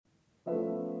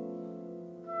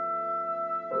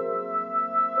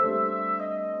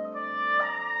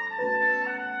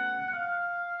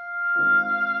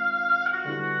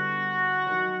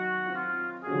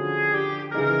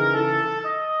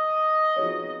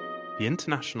the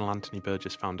International Anthony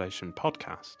Burgess Foundation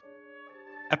podcast,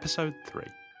 Episode 3,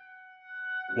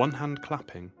 One Hand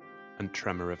Clapping and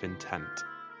Tremor of Intent.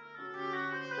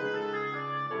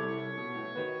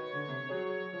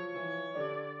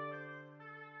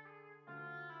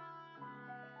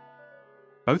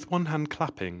 Both One Hand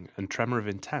Clapping and Tremor of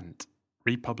Intent,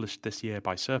 republished this year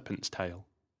by Serpent's Tail,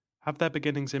 have their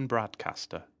beginnings in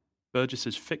Bradcaster,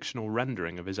 Burgess's fictional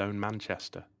rendering of his own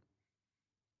Manchester.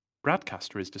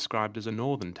 Bradcaster is described as a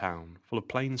northern town full of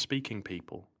plain-speaking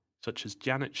people, such as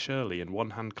Janet Shirley in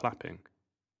One Hand Clapping.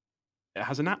 It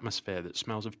has an atmosphere that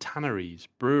smells of tanneries,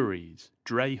 breweries,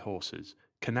 dray horses,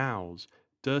 canals,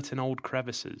 dirt in old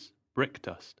crevices, brick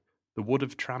dust, the wood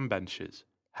of tram benches,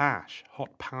 hash,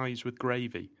 hot pies with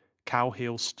gravy, cow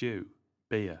heel stew,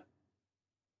 beer.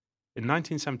 In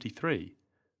 1973,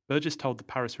 Burgess told the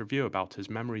Paris Review about his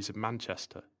memories of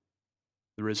Manchester.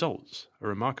 The results are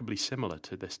remarkably similar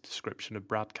to this description of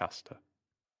Bradcaster.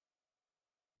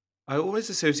 I always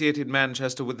associated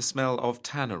Manchester with the smell of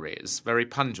tanneries, very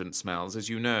pungent smells, as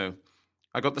you know.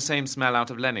 I got the same smell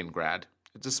out of Leningrad.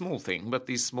 It's a small thing, but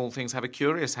these small things have a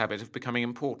curious habit of becoming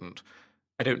important.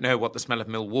 I don't know what the smell of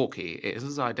Milwaukee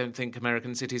is. I don't think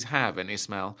American cities have any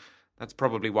smell. That's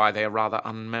probably why they are rather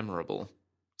unmemorable.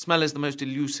 Smell is the most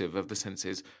elusive of the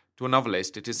senses. To a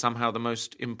novelist, it is somehow the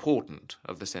most important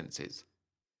of the senses.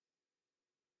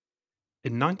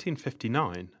 In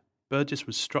 1959, Burgess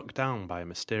was struck down by a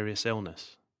mysterious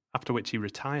illness, after which he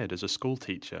retired as a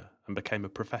schoolteacher and became a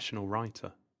professional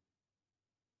writer.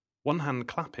 One Hand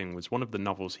Clapping was one of the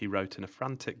novels he wrote in a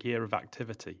frantic year of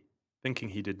activity, thinking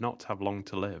he did not have long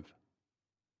to live.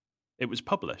 It was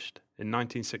published in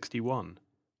 1961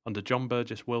 under John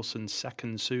Burgess Wilson's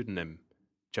second pseudonym,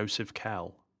 Joseph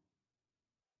Kell.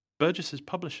 Burgess's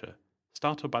publisher,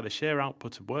 startled by the sheer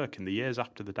output of work in the years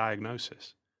after the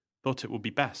diagnosis, thought it would be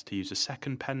best to use a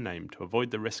second pen name to avoid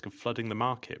the risk of flooding the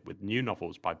market with new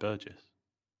novels by Burgess.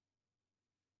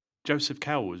 Joseph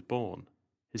Kell was born,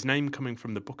 his name coming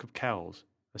from the Book of Kells,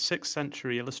 a 6th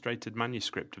century illustrated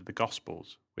manuscript of the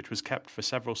Gospels, which was kept for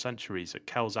several centuries at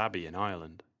Kells Abbey in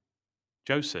Ireland.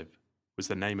 Joseph was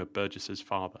the name of Burgess's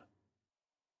father.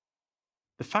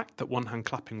 The fact that One Hand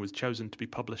Clapping was chosen to be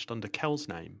published under Kell's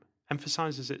name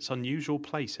emphasises its unusual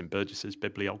place in Burgess's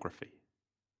bibliography.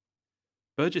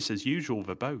 Burgess's usual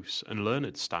verbose and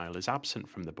learned style is absent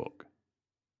from the book.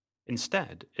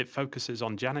 Instead, it focuses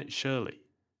on Janet Shirley,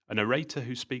 a narrator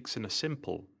who speaks in a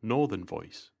simple, northern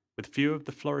voice, with few of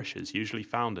the flourishes usually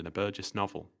found in a Burgess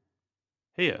novel.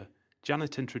 Here,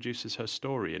 Janet introduces her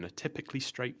story in a typically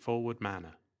straightforward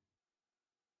manner.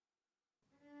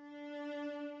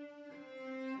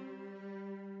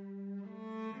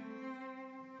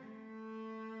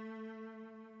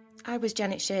 I was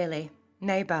Janet Shirley,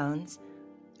 née Barnes,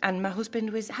 and my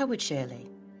husband was Howard Shirley.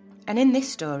 And in this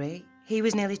story, he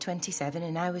was nearly 27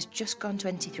 and I was just gone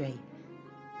 23.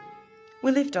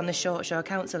 We lived on the Shortshaw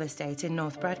Council estate in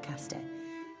North Bradcaster,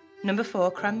 number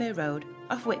 4 Cranmere Road,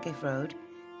 off Whitgift Road,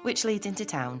 which leads into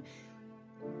town,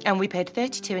 and we paid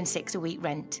 32 and 6 a week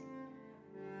rent.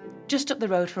 Just up the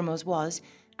road from us was,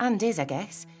 and is I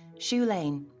guess, Shoe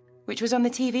Lane, which was on the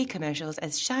TV commercials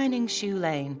as Shining Shoe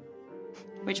Lane,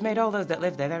 which made all those that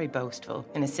lived there very boastful,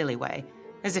 in a silly way,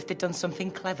 as if they'd done something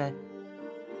clever.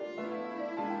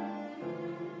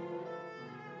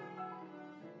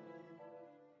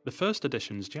 The first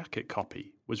edition's jacket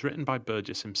copy was written by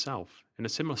Burgess himself in a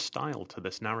similar style to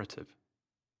this narrative.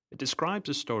 It describes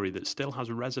a story that still has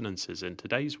resonances in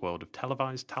today's world of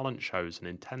televised talent shows and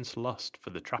intense lust for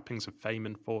the trappings of fame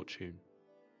and fortune.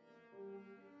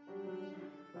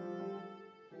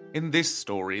 In this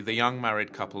story, the young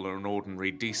married couple are an ordinary,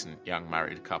 decent young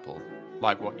married couple,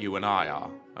 like what you and I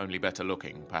are, only better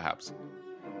looking, perhaps.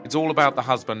 It's all about the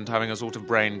husband having a sort of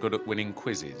brain good at winning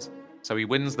quizzes. So he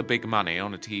wins the big money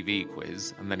on a TV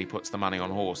quiz, and then he puts the money on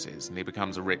horses, and he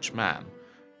becomes a rich man.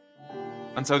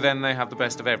 And so then they have the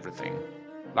best of everything,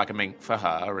 like a mink for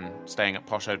her, and staying at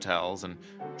posh hotels, and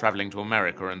travelling to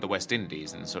America and the West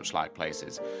Indies and such like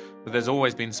places. But there's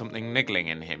always been something niggling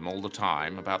in him all the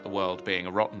time about the world being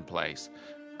a rotten place,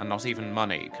 and not even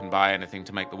money can buy anything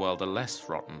to make the world a less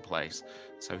rotten place,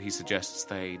 so he suggests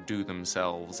they do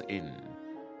themselves in.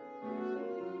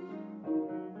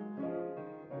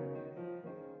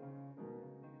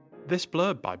 This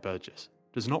blurb by Burgess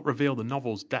does not reveal the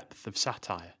novel's depth of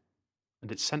satire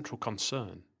and its central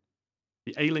concern,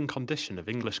 the ailing condition of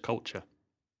English culture.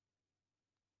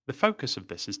 The focus of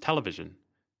this is television,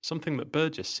 something that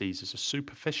Burgess sees as a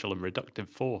superficial and reductive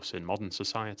force in modern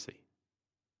society.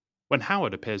 When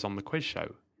Howard appears on the quiz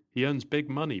show, he earns big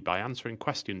money by answering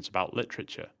questions about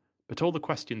literature, but all the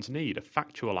questions need are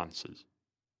factual answers.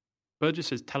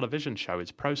 Burgess's television show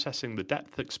is processing the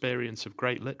depth experience of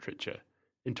great literature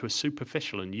into a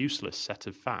superficial and useless set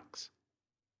of facts.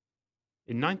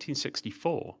 In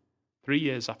 1964, 3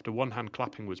 years after One Hand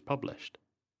Clapping was published,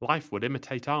 life would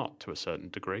imitate art to a certain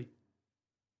degree.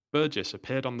 Burgess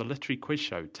appeared on the literary quiz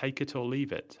show Take It or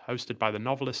Leave It, hosted by the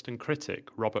novelist and critic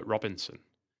Robert Robinson,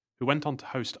 who went on to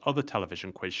host other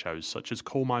television quiz shows such as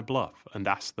Call My Bluff and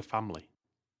Ask the Family.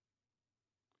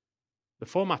 The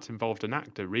format involved an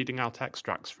actor reading out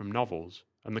extracts from novels,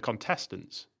 and the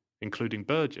contestants, including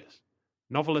Burgess,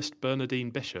 novelist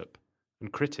Bernardine Bishop,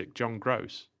 and critic John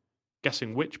Gross,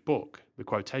 guessing which book the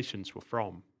quotations were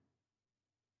from.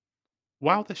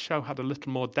 While this show had a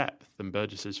little more depth than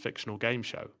Burgess's fictional game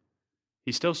show,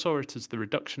 he still saw it as the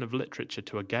reduction of literature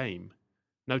to a game,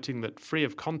 noting that, free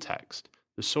of context,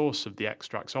 the source of the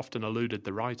extracts often eluded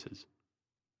the writers.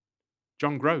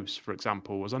 John Gross, for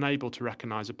example, was unable to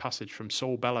recognise a passage from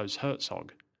Saul Bellows'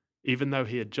 Herzog, even though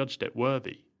he had judged it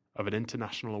worthy of an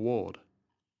international award.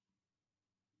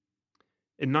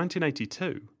 In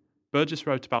 1982, Burgess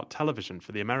wrote about television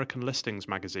for the American listings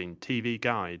magazine TV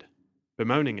Guide,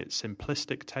 bemoaning its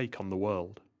simplistic take on the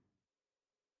world.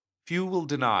 Few will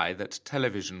deny that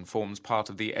television forms part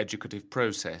of the educative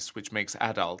process which makes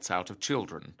adults out of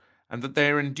children, and that they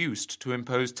are induced to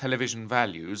impose television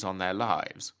values on their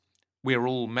lives. We are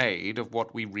all made of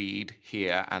what we read,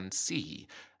 hear, and see,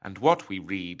 and what we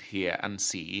read, hear, and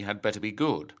see had better be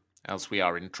good, else we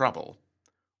are in trouble.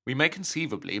 We may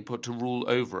conceivably put to rule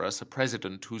over us a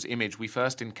president whose image we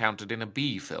first encountered in a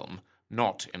Bee film,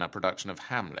 not in a production of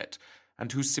Hamlet,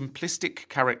 and whose simplistic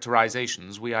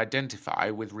characterizations we identify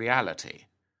with reality.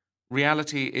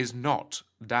 Reality is not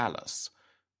Dallas,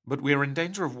 but we are in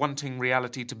danger of wanting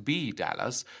reality to be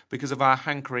Dallas because of our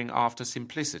hankering after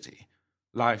simplicity.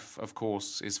 Life, of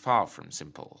course, is far from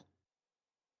simple.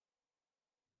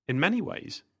 In many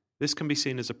ways, this can be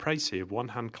seen as a précis of One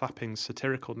Hand Clapping's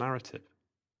satirical narrative.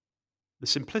 The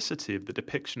simplicity of the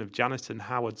depiction of Janet and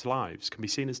Howard's lives can be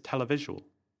seen as televisual,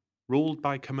 ruled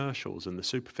by commercials and the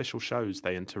superficial shows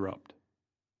they interrupt.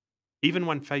 Even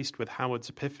when faced with Howard's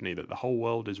epiphany that the whole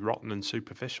world is rotten and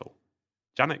superficial,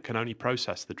 Janet can only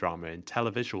process the drama in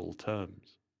televisual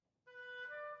terms.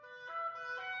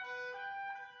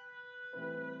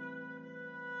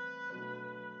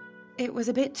 It was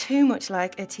a bit too much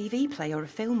like a TV play or a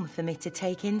film for me to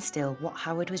take in still what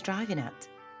Howard was driving at.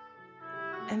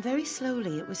 And very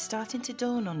slowly it was starting to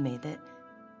dawn on me that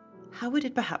Howard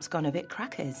had perhaps gone a bit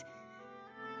crackers.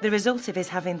 The result of his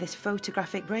having this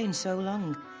photographic brain so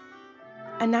long.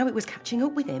 And now it was catching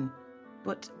up with him.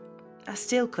 But I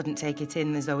still couldn't take it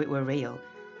in as though it were real.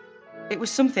 It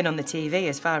was something on the TV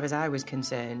as far as I was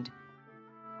concerned.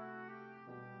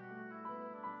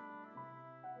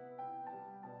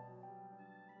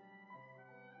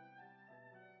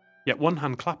 Yet One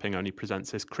Hand Clapping only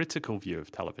presents this critical view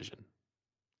of television.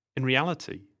 In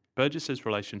reality, Burgess's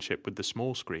relationship with the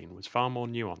small screen was far more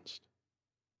nuanced.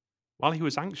 While he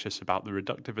was anxious about the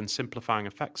reductive and simplifying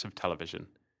effects of television,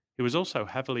 he was also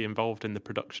heavily involved in the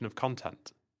production of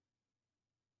content.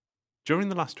 During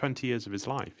the last 20 years of his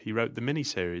life, he wrote the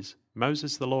miniseries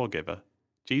Moses the Lawgiver,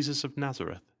 Jesus of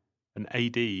Nazareth, and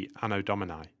AD Anno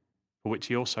Domini, for which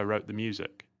he also wrote the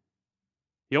music.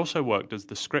 He also worked as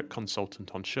the script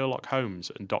consultant on Sherlock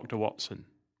Holmes and Dr. Watson.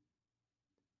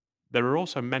 There are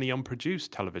also many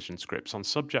unproduced television scripts on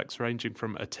subjects ranging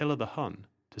from Attila the Hun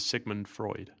to Sigmund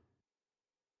Freud.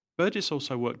 Burgess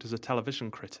also worked as a television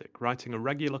critic, writing a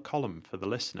regular column for The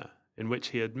Listener, in which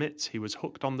he admits he was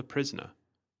hooked on The Prisoner,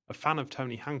 a fan of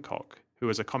Tony Hancock, who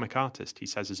as a comic artist he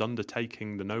says is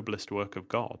undertaking the noblest work of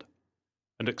God,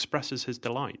 and expresses his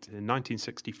delight in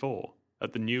 1964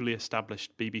 at the newly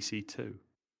established BBC Two.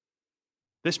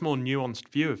 This more nuanced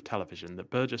view of television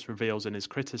that Burgess reveals in his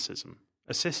criticism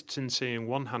assists in seeing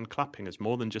One Hand Clapping as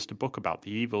more than just a book about the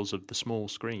evils of the small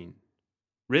screen.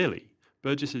 Really,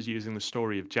 Burgess is using the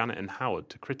story of Janet and Howard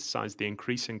to criticise the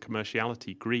increasing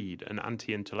commerciality, greed, and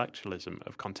anti-intellectualism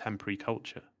of contemporary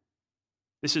culture.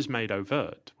 This is made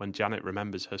overt when Janet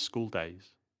remembers her school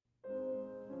days.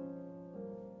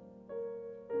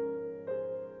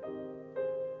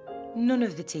 None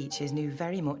of the teachers knew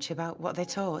very much about what they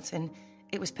taught, and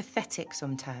it was pathetic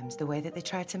sometimes, the way that they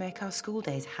tried to make our school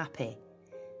days happy.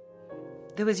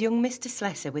 There was young Mr.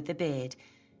 Slessor with the beard,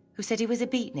 who said he was a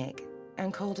beatnik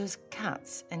and called us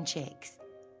cats and chicks.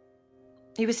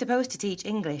 He was supposed to teach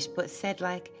English, but said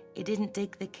like he didn't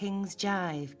dig the king's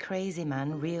jive, crazy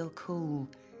man, real cool.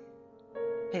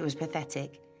 It was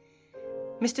pathetic.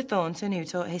 Mr. Thornton, who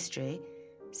taught history,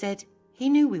 said he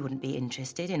knew we wouldn't be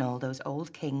interested in all those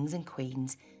old kings and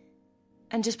queens,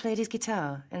 and just played his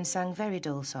guitar and sang very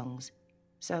dull songs.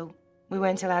 So We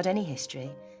weren't allowed any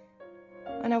history,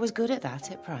 and I was good at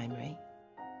that at primary.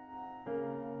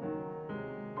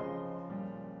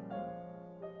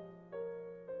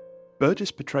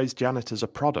 Burgess portrays Janet as a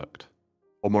product,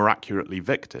 or more accurately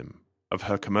victim, of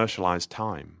her commercialised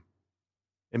time.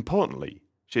 Importantly,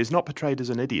 she is not portrayed as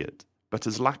an idiot, but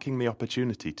as lacking the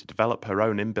opportunity to develop her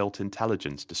own inbuilt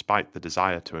intelligence despite the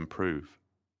desire to improve.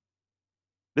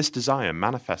 This desire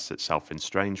manifests itself in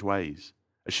strange ways,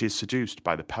 as she is seduced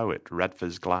by the poet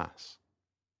Redvers Glass.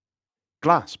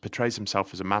 Glass portrays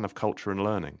himself as a man of culture and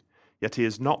learning, yet he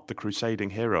is not the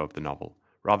crusading hero of the novel,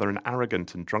 rather an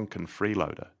arrogant and drunken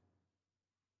freeloader.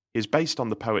 He is based on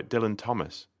the poet Dylan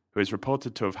Thomas, who is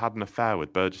reported to have had an affair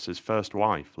with Burgess's first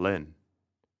wife, Lynn.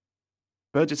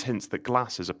 Burgess hints that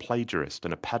Glass is a plagiarist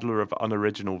and a peddler of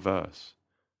unoriginal verse,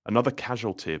 another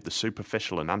casualty of the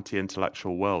superficial and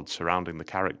anti-intellectual world surrounding the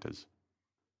characters.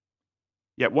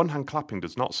 Yet one-hand clapping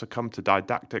does not succumb to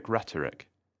didactic rhetoric.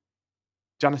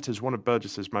 Janet is one of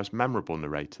Burgess's most memorable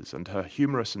narrators, and her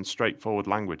humorous and straightforward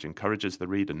language encourages the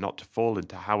reader not to fall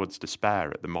into Howard's despair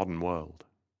at the modern world.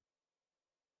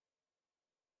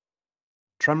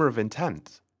 Tremor of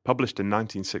Intent, published in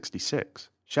 1966,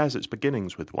 shares its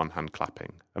beginnings with one-hand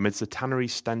clapping amidst the tannery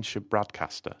stench of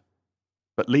Bradcaster,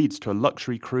 but leads to a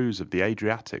luxury cruise of the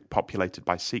Adriatic populated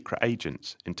by secret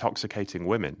agents, intoxicating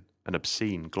women, and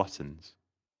obscene gluttons.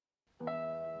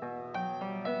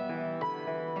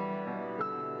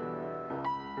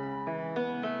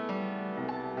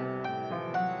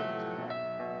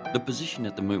 The position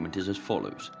at the moment is as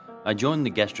follows. I joined the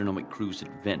gastronomic cruise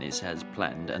at Venice as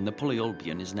planned, and the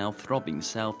Polyolbion is now throbbing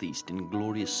southeast in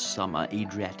glorious summer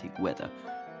Adriatic weather.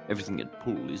 Everything at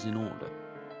Poole is in order.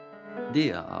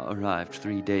 Dia arrived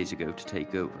 3 days ago to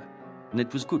take over, and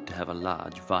it was good to have a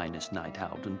large, vinous night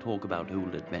out and talk about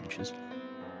old adventures.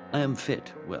 I am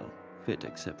fit, well, fit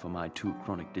except for my 2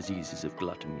 chronic diseases of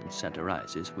gluttony and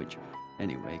satyriasis, which,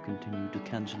 anyway, continue to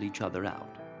cancel each other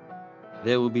out.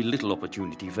 There will be little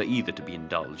opportunity for either to be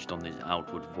indulged on this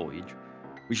outward voyage.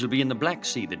 We shall be in the Black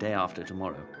Sea the day after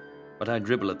tomorrow, but I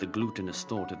dribble at the glutinous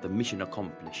thought of the mission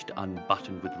accomplished,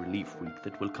 unbuttoned with relief week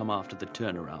that will come after the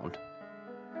turnaround.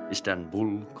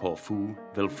 Istanbul, Corfu,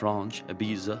 Villefranche,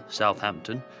 Ibiza,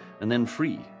 Southampton, and then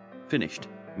free. Finished.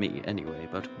 Me, anyway,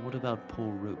 but what about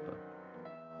Paul Roper?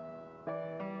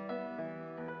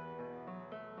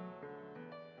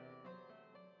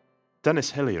 Dennis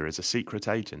Hillier is a secret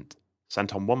agent,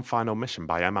 sent on one final mission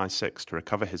by MI6 to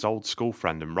recover his old school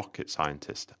friend and rocket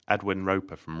scientist, Edwin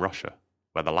Roper, from Russia,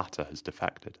 where the latter has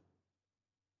defected.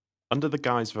 Under the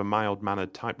guise of a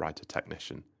mild-mannered typewriter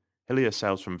technician, Hillier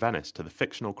sails from Venice to the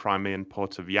fictional Crimean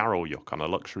port of Yarolyuk on a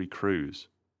luxury cruise,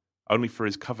 only for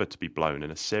his cover to be blown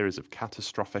in a series of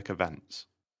catastrophic events.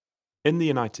 In the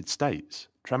United States,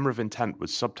 Tremor of Intent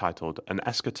was subtitled An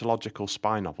Eschatological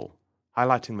Spy Novel,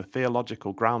 highlighting the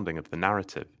theological grounding of the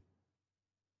narrative.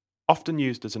 Often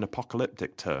used as an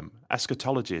apocalyptic term,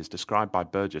 eschatology is described by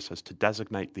Burgess as to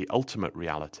designate the ultimate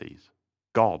realities: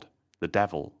 God, the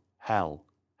devil, hell,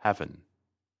 heaven.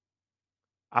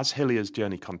 As Hillier's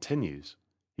journey continues,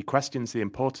 he questions the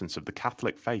importance of the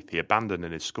Catholic faith he abandoned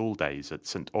in his school days at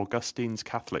St. Augustine's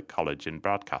Catholic College in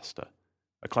Bradcaster,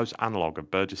 a close analogue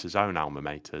of Burgess's own alma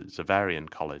mater, Xaverian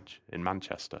College, in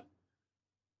Manchester.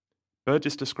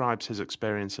 Burgess describes his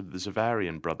experience of the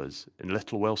Xaverian brothers in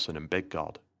Little Wilson and Big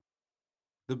God.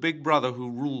 The big brother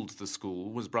who ruled the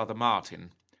school was Brother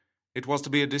Martin. It was to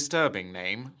be a disturbing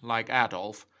name, like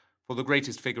Adolf, for the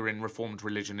greatest figure in Reformed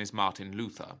religion is Martin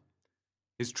Luther.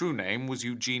 His true name was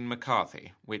Eugene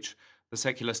McCarthy, which, the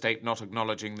secular state not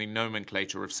acknowledging the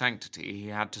nomenclature of sanctity, he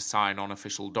had to sign on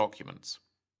official documents.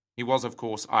 He was, of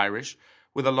course, Irish,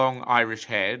 with a long Irish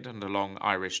head and a long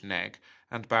Irish neck,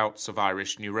 and bouts of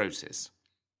Irish neurosis.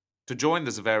 To join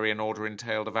the Xaverian order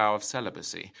entailed a vow of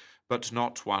celibacy, but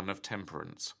not one of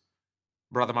temperance.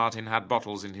 Brother Martin had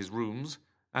bottles in his rooms,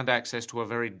 and access to a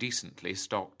very decently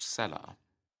stocked cellar.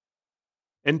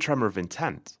 In Tremor of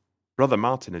Intent, Brother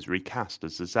Martin is recast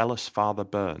as the zealous Father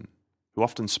Byrne, who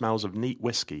often smells of neat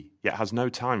whiskey, yet has no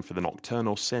time for the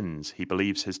nocturnal sins he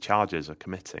believes his charges are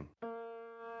committing.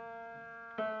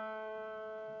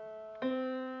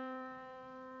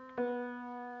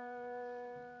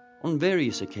 On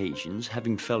various occasions,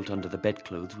 having felt under the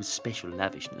bedclothes with special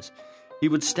lavishness, he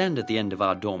would stand at the end of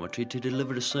our dormitory to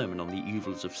deliver a sermon on the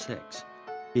evils of sex.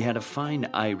 He had a fine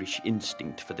Irish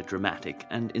instinct for the dramatic,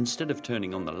 and instead of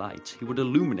turning on the lights, he would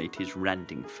illuminate his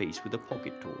ranting face with a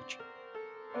pocket torch.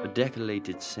 A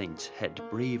decollated saint's head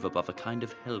brave above a kind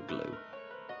of hell glow.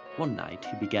 One night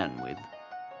he began with,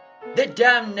 "The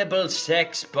damnable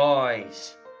sex,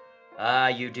 boys! Ah,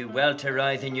 you do well to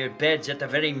writhe in your beds at the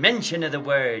very mention of the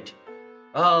word.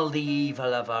 All the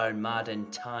evil of our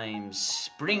modern times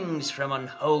springs from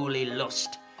unholy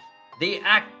lust. The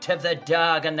act of the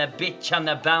dog and the bitch on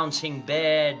the bouncing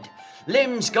bed,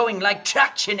 limbs going like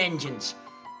traction engines.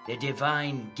 The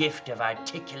divine gift of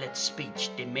articulate speech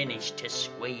diminished to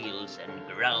squeals and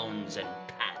groans and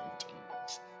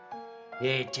pantings.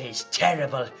 It is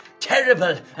terrible,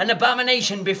 terrible, an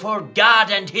abomination before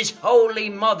God and his holy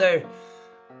mother.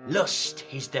 Lust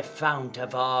is the fount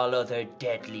of all other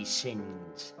deadly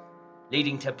sins,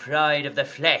 leading to pride of the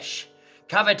flesh,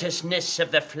 covetousness of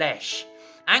the flesh,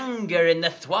 anger in the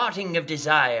thwarting of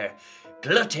desire,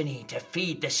 gluttony to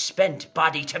feed the spent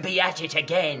body to be at it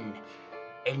again,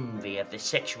 envy of the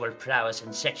sexual prowess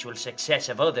and sexual success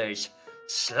of others,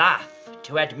 sloth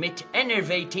to admit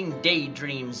enervating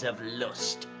daydreams of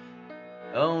lust.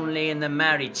 Only in the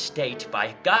married state,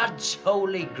 by God's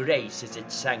holy grace, is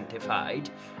it sanctified,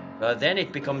 for then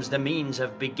it becomes the means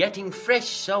of begetting fresh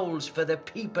souls for the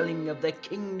peopling of the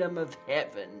kingdom of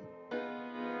heaven.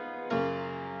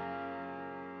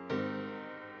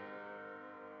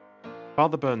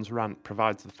 Father Burns' rant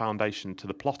provides the foundation to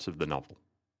the plot of the novel.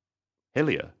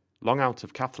 Hillier, long out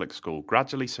of Catholic school,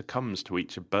 gradually succumbs to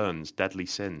each of Burns' deadly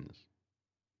sins.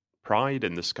 Pride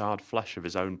in the scarred flesh of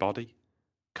his own body,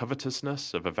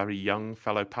 covetousness of a very young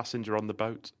fellow passenger on the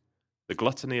boat, the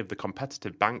gluttony of the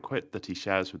competitive banquet that he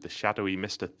shares with the shadowy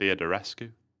Mr.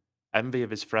 Theodorescu, envy of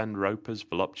his friend Roper's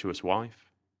voluptuous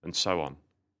wife, and so on.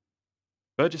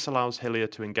 Burgess allows Hillier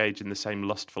to engage in the same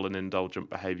lustful and indulgent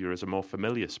behaviour as a more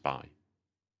familiar spy,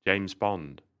 James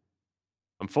Bond.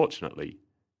 Unfortunately,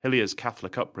 Hillier's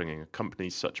Catholic upbringing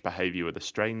accompanies such behaviour with a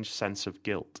strange sense of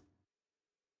guilt.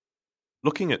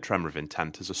 Looking at Tremor of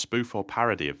Intent as a spoof or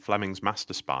parody of Fleming's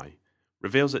Master Spy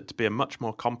reveals it to be a much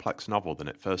more complex novel than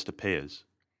it first appears.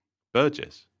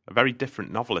 Burgess, a very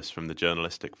different novelist from the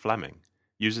journalistic Fleming,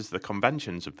 uses the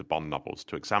conventions of the Bond novels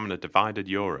to examine a divided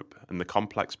Europe and the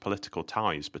complex political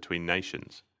ties between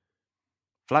nations.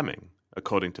 Fleming,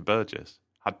 according to Burgess,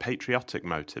 had patriotic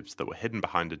motives that were hidden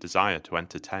behind a desire to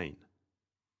entertain.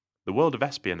 The world of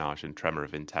espionage in Tremor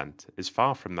of Intent is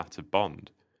far from that of Bond,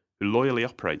 who loyally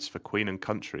operates for Queen and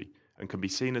country and can be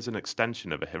seen as an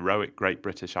extension of a heroic Great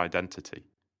British identity.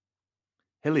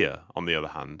 Hillier, on the other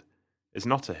hand, is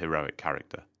not a heroic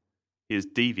character. He is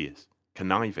devious,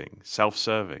 conniving,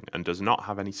 self-serving, and does not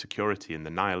have any security in the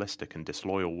nihilistic and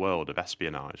disloyal world of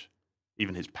espionage.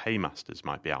 Even his paymasters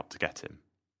might be out to get him.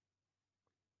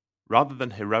 Rather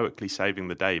than heroically saving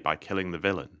the day by killing the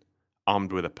villain,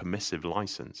 armed with a permissive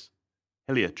license,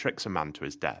 Hillier tricks a man to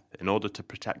his death in order to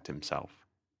protect himself.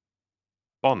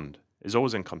 Bond is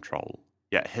always in control,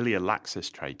 yet Hillier lacks this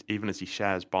trait even as he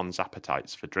shares Bond's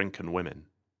appetites for drink and women.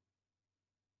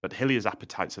 But Hillier's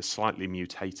appetites are slightly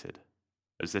mutated,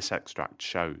 as this extract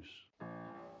shows.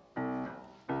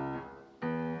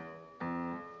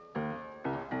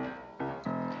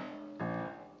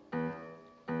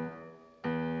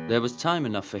 There was time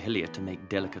enough for Hillier to make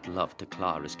delicate love to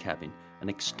Clara's cabin, an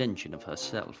extension of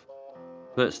herself.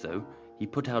 First, though, he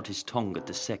put out his tongue at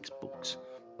the sex books,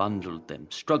 bundled them,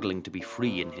 struggling to be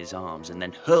free in his arms, and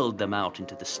then hurled them out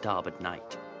into the starboard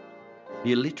night.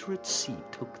 The illiterate sea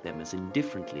took them as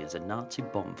indifferently as a Nazi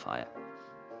bonfire.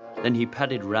 Then he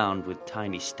padded round with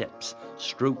tiny steps,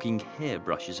 stroking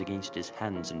hairbrushes against his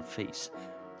hands and face,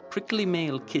 prickly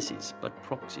male kisses but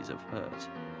proxies of hers,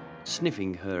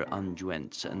 sniffing her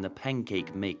unguents and the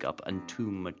pancake makeup and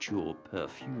too mature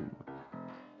perfume.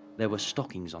 There were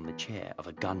stockings on the chair of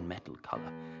a gunmetal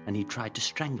colour, and he tried to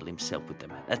strangle himself with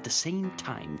them, at the same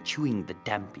time chewing the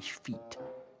dampish feet.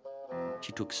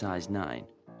 She took size 9.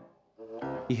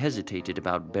 He hesitated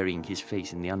about burying his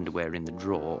face in the underwear in the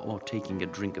drawer or taking a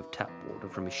drink of tap water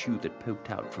from a shoe that poked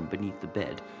out from beneath the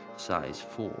bed, size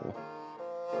 4.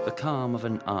 The calm of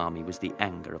an army was the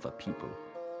anger of a people.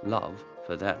 Love,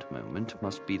 for that moment,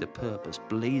 must be the purpose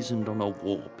blazoned on a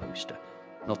war poster,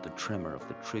 not the tremor of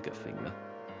the trigger finger.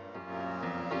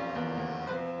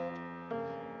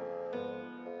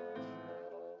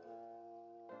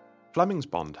 Fleming's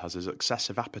Bond has his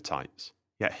excessive appetites,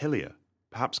 yet Hillier,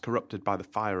 perhaps corrupted by the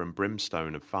fire and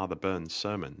brimstone of Father Burns'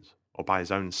 sermons, or by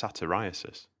his own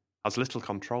satyriasis, has little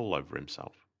control over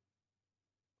himself.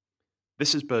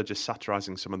 This is Burgess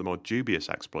satirising some of the more dubious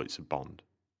exploits of Bond.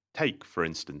 Take, for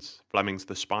instance, Fleming's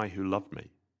The Spy Who Loved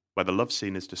Me, where the love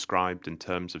scene is described in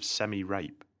terms of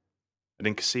semi-rape, and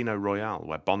in Casino Royale,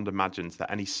 where Bond imagines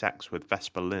that any sex with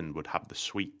Vesper Lynd would have the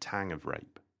sweet tang of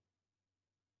rape.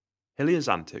 Hillier's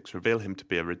antics reveal him to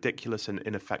be a ridiculous and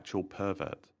ineffectual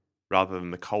pervert, rather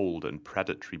than the cold and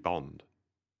predatory Bond.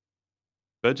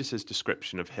 Burgess's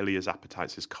description of Hillier's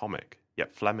appetites is comic,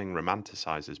 yet Fleming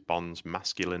romanticises Bond's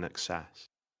masculine excess.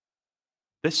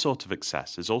 This sort of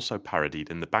excess is also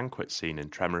parodied in the banquet scene in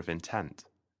Tremor of Intent,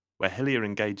 where Hillier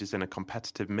engages in a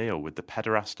competitive meal with the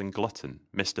pederast and glutton,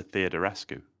 Mr.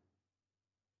 Theodorescu.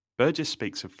 Burgess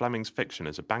speaks of Fleming's fiction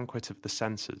as a banquet of the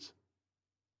senses.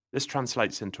 This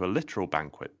translates into a literal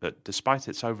banquet that, despite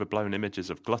its overblown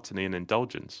images of gluttony and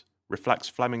indulgence, reflects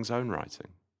Fleming's own writing.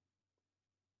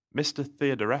 Mr.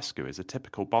 Theodorescu is a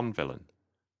typical Bond villain,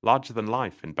 larger than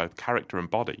life in both character and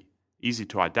body, easy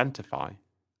to identify,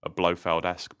 a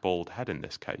Blofeld-esque bald head in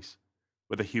this case,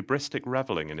 with a hubristic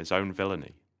revelling in his own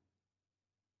villainy.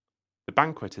 The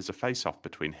banquet is a face-off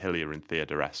between Hillier and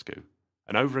Theodorescu,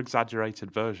 an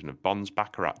over-exaggerated version of Bond's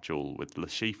Baccarat duel with Le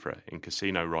Chiffre in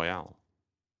Casino Royale.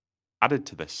 Added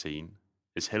to this scene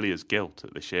is Hillier's guilt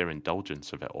at the sheer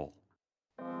indulgence of it all.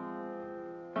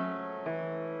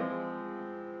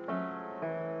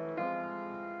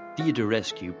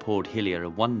 Theodorescu poured Hillier a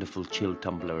wonderful chilled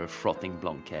tumbler of frothing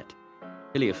blanquette.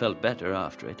 Hillier felt better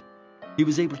after it. He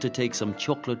was able to take some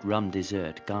chocolate rum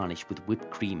dessert garnished with whipped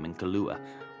cream and Kahlua,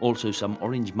 also some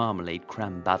orange marmalade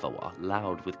creme bavarois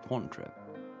loud with Cointreau.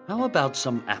 "How about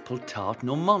some apple tart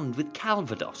normande with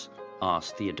calvados?"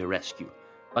 asked Theodorescu.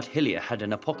 But Hillier had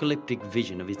an apocalyptic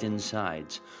vision of his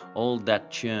insides, all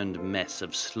that churned mess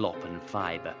of slop and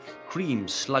fibre, cream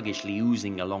sluggishly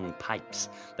oozing along pipes,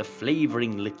 the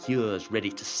flavouring liqueurs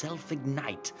ready to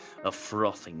self-ignite, a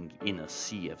frothing in a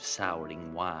sea of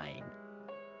souring wine.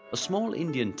 A small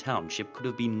Indian township could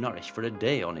have been nourished for a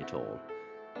day on it all.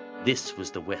 This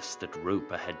was the West that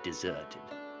Roper had deserted.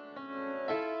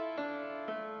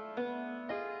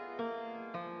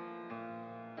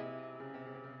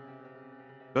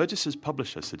 Burgess's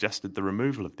publisher suggested the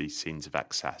removal of these scenes of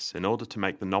excess in order to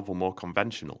make the novel more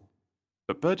conventional,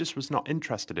 but Burgess was not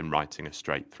interested in writing a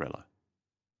straight thriller.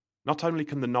 Not only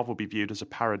can the novel be viewed as a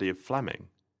parody of Fleming,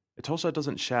 it also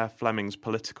doesn't share Fleming's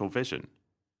political vision.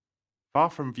 Far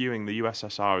from viewing the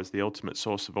USSR as the ultimate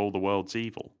source of all the world's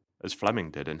evil, as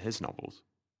Fleming did in his novels,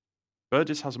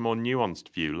 Burgess has a more nuanced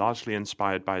view largely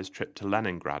inspired by his trip to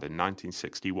Leningrad in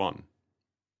 1961.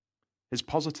 His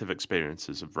positive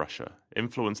experiences of Russia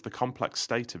influenced the complex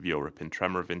state of Europe in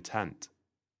Tremor of Intent.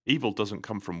 Evil doesn't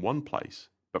come from one place,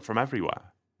 but from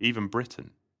everywhere, even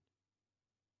Britain.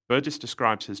 Burgess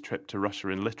describes his trip to Russia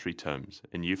in literary terms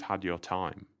in You've Had Your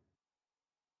Time.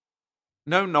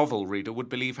 No novel reader would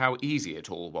believe how easy it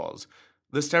all was.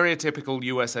 The stereotypical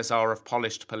USSR of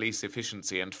polished police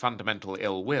efficiency and fundamental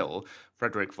ill will,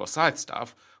 Frederick Forsyth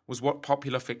stuff, was what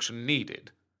popular fiction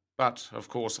needed. But, of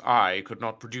course, I could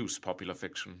not produce popular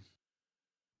fiction.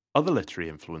 Other literary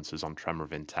influences on Tremor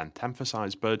of Intent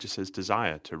emphasise Burgess's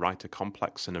desire to write a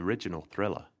complex and original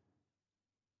thriller.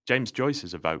 James Joyce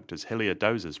is evoked as Hillier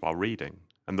dozes while reading,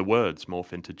 and the words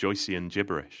morph into Joycean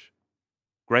gibberish.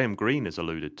 Graham Greene is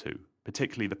alluded to,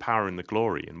 particularly The Power and the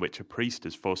Glory, in which a priest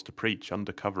is forced to preach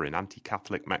undercover in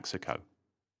anti-Catholic Mexico.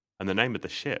 And the name of the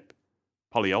ship,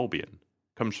 Polyolbion,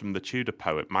 comes from the Tudor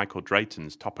poet Michael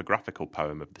Drayton's topographical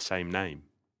poem of the same name.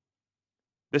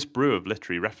 This brew of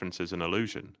literary references and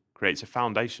allusion creates a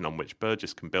foundation on which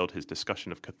Burgess can build his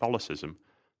discussion of Catholicism,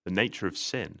 the nature of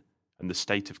sin, and the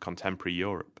state of contemporary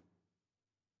Europe.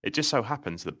 It just so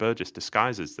happens that Burgess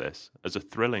disguises this as a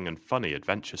thrilling and funny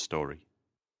adventure story.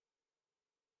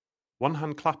 One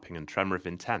Hand Clapping and Tremor of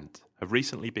Intent have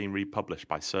recently been republished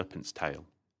by Serpent's Tail,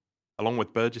 along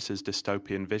with Burgess's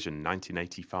dystopian vision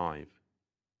 1985.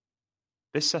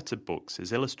 This set of books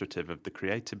is illustrative of the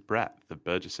creative breadth of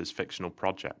Burgess's fictional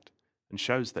project and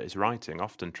shows that his writing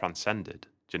often transcended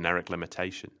generic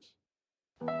limitations.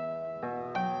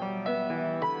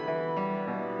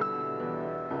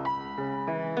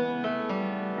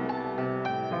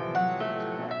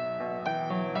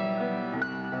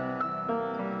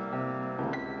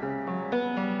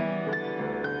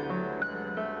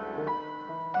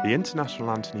 The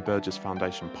International Anthony Burgess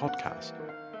Foundation podcast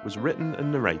was written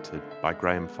and narrated by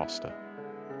Graham Foster.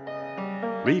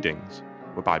 Readings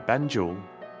were by Ben Jewell,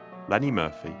 Lenny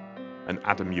Murphy, and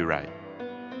Adam Uray.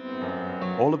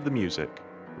 All of the music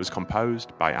was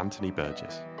composed by Anthony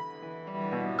Burgess.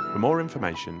 For more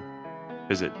information,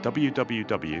 visit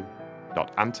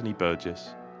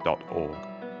www.anthonyburgess.org.